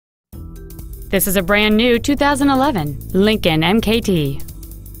This is a brand new 2011 Lincoln MKT.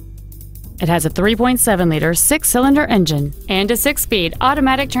 It has a 3.7-liter six-cylinder engine and a 6-speed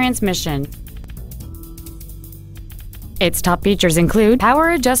automatic transmission. Its top features include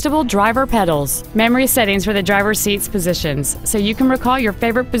power-adjustable driver pedals, memory settings for the driver's seat's positions, so you can recall your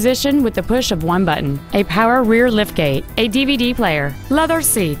favorite position with the push of one button, a power rear liftgate, a DVD player, leather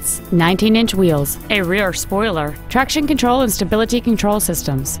seats, 19-inch wheels, a rear spoiler, traction control and stability control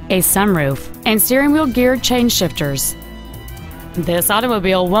systems, a sunroof, and steering wheel geared change shifters. This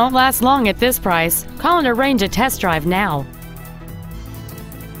automobile won't last long at this price. Call and arrange a test drive now.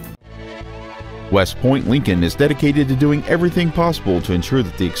 West Point Lincoln is dedicated to doing everything possible to ensure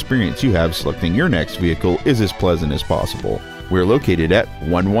that the experience you have selecting your next vehicle is as pleasant as possible. We're located at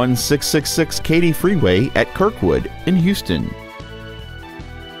 11666 Katy Freeway at Kirkwood in Houston.